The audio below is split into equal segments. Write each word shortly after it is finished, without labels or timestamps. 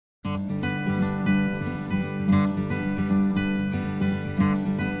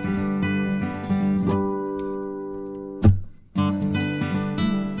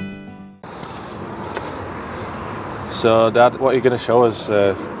So Dad, what are you going to show us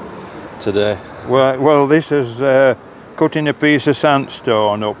today? Well, this is cutting a piece of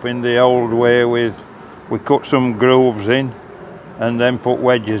sandstone up in the old way. We cut some grooves in and then put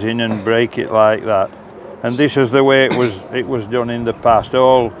wedges in and break it like that. And this is the way it was done in the past.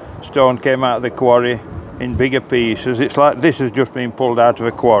 All stone came out of the quarry in bigger pieces. It's like this has just been pulled out of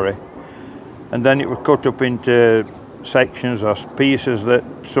a quarry, and then it was cut up into sections or pieces that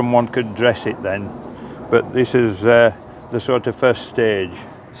someone could dress it then. But this is the sort of first stage.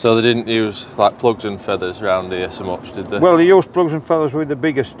 So they didn't use like plugs and feathers around here so much, did they? Well, they used plugs and feathers with the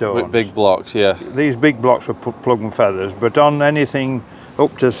bigger stones. With big blocks, yeah. These big blocks were plug and feathers, but on anything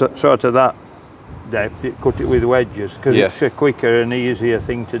up to sort of that depth, it cut it with wedges, because it's a quicker and easier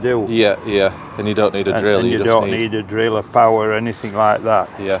thing to do. Yeah, yeah, and you don't need a drill. And you don't need a drill, a power, or anything like that.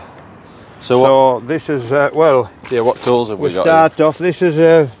 Yeah. So this is, well... Yeah, what tools have we got? We start off, this is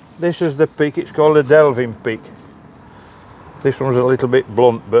the pick, it's called a delving pick. This one's a little bit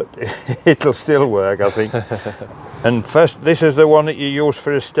blunt, but it'll still work, I think. And first, this is the one that you use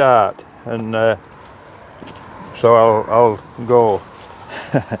for a start, and so I'll go.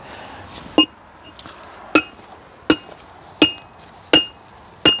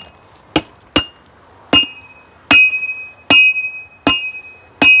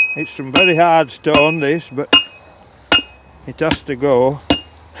 It's some very hard stone, this, but it has to go.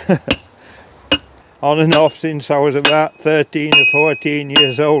 On and off since I was about 13 or 14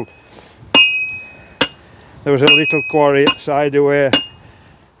 years old. There was a little quarry outside of where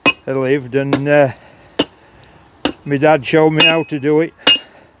I lived, and my dad showed me how to do it,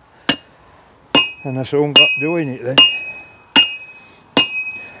 and I soon got doing it then.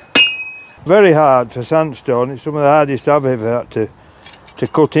 Very hard for sandstone. It's some of the hardest I've ever had to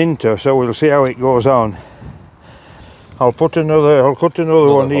cut into, so we'll see how it goes on. I'll cut another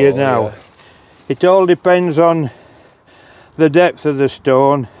one here now. Yeah. It all depends on the depth of the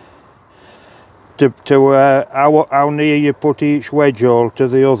stone to how near you put each wedge hole to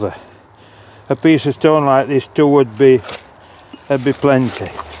the other. A piece of stone like this, two would be plenty.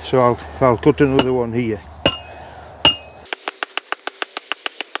 So I'll cut another one here.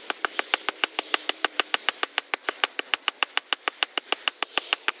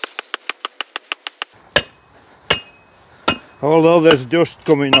 Although there's dust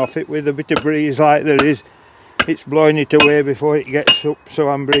coming off it, with a bit of breeze like there is, it's blowing it away before it gets up, so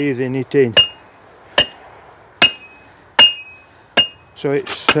I'm breathing it in. So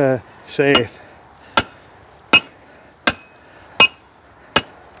it's safe.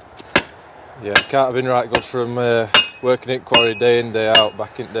 Yeah, it can't have been right good from working in quarry day in, day out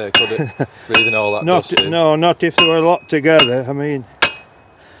back in the day, could it? Breathing all that dust in. No, not if they were locked together. I mean,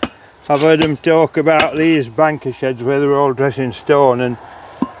 I've heard them talk about these banker sheds where they were all dressed in stone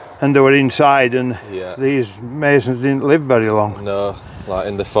and they were inside, and these masons didn't live very long. No, like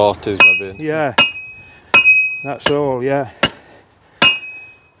in the 40s maybe. Yeah, that's all, yeah.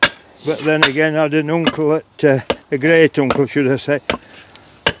 But then again, I had an uncle, a great uncle should I say.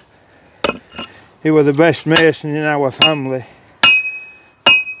 He was the best mason in our family,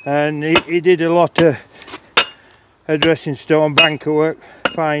 and he did a lot of dressing stone banker work,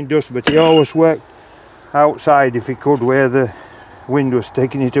 fine dust, but he always worked outside if he could, where the wind was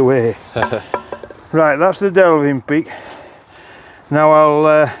taking it away. Right, that's the delving pick. Now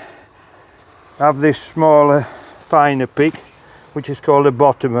I'll have this smaller, finer pick, which is called a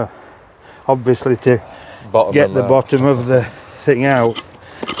bottomer, obviously to get the bottom of the thing out.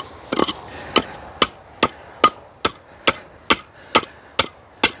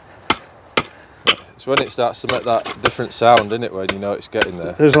 It's when it starts to make that different sound, isn't it, when you know it's getting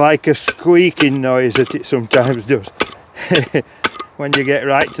there? There's like a squeaking noise that it sometimes does. When you get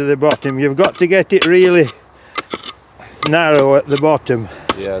right to the bottom, you've got to get it really narrow at the bottom.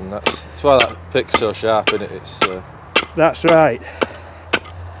 Yeah, and that's why that pick's so sharp, isn't it? It's that's right.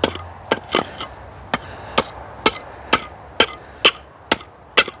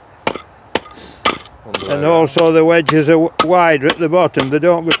 And also the wedges are wider at the bottom, they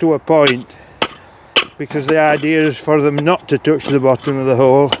don't go to a point, because the idea is for them not to touch the bottom of the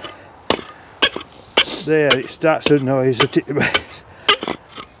hole. There, it starts a noise at it.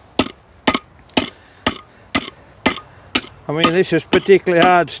 I mean, this is particularly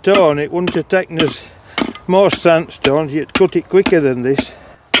hard stone. It wouldn't have taken us most sandstones, you'd cut it quicker than this.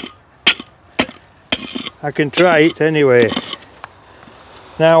 I can try it anyway.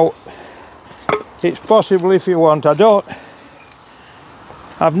 Now, it's possible if you want. I've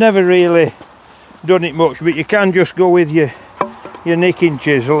never really done it much, but you can just go with your nicking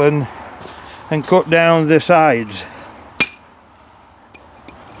chisel and cut down the sides,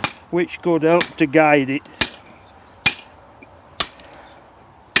 which could help to guide it.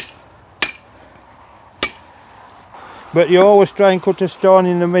 But you always try and cut a stone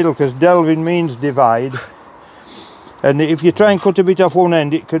in the middle, because delving means divide. And if you try and cut a bit off one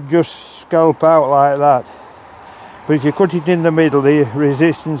end, it could just scalp out like that. But if you cut it in the middle, the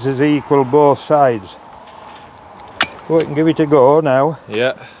resistance is equal both sides. We can give it a go now.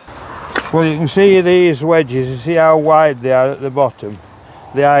 Yeah. Well, you can see these wedges, you see how wide they are at the bottom.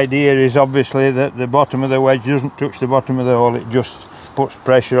 The idea is obviously that the bottom of the wedge doesn't touch the bottom of the hole, it just puts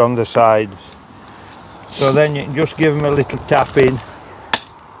pressure on the sides. So then you can just give them a little tap in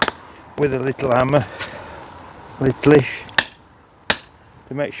with a little hammer, littlish,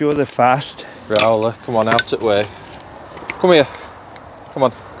 to make sure they're fast. Right, Ola, come on, out of the way. Come here. Come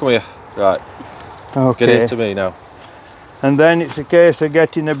on, come here. Right. Okay. Get here to me now. And then it's a case of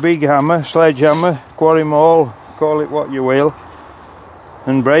getting a big hammer, sledgehammer, quarry maul, call it what you will,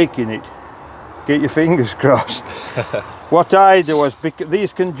 and breaking it. Get your fingers crossed. What I do is, because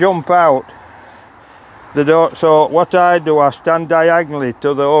these can jump out, they don't, so what I do, I stand diagonally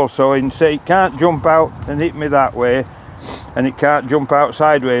to the hole, so it can't jump out and hit me that way, and it can't jump out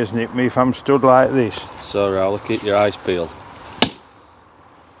sideways and hit me if I'm stood like this. So Raoul, keep your eyes peeled.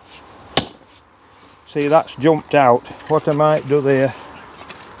 See, that's jumped out. What I might do there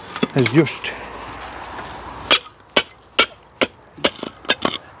is just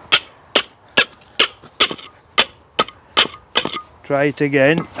try it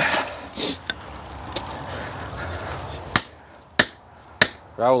again.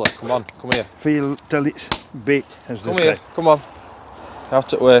 Raoul, come on, come here. Feel till it's bit, as they Come here, say. come on.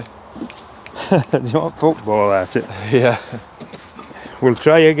 Out of the way. Do you want football at it? Yeah. We'll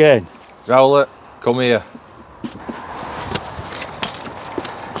try again. Raoul, come here.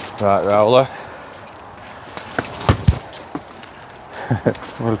 Right, Raoul.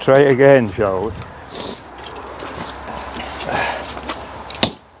 We'll try again, shall we?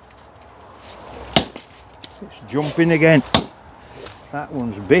 It's jumping again. That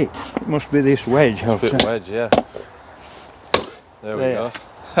one's bit. It must be this wedge. It's a bit wedge, yeah. There we go.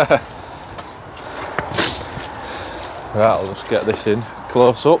 Right, I'll just get this in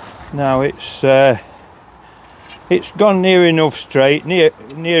close up. Now it's gone near enough straight, near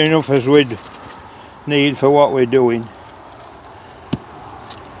enough as we'd need for what we're doing.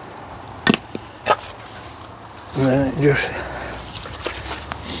 And then it just,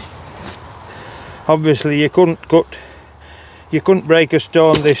 obviously you couldn't break a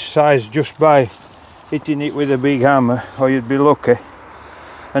stone this size just by hitting it with a big hammer, or you'd be lucky,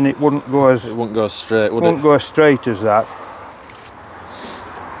 and it wouldn't go straight, would it? Wouldn't go as straight as that.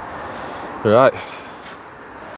 Right.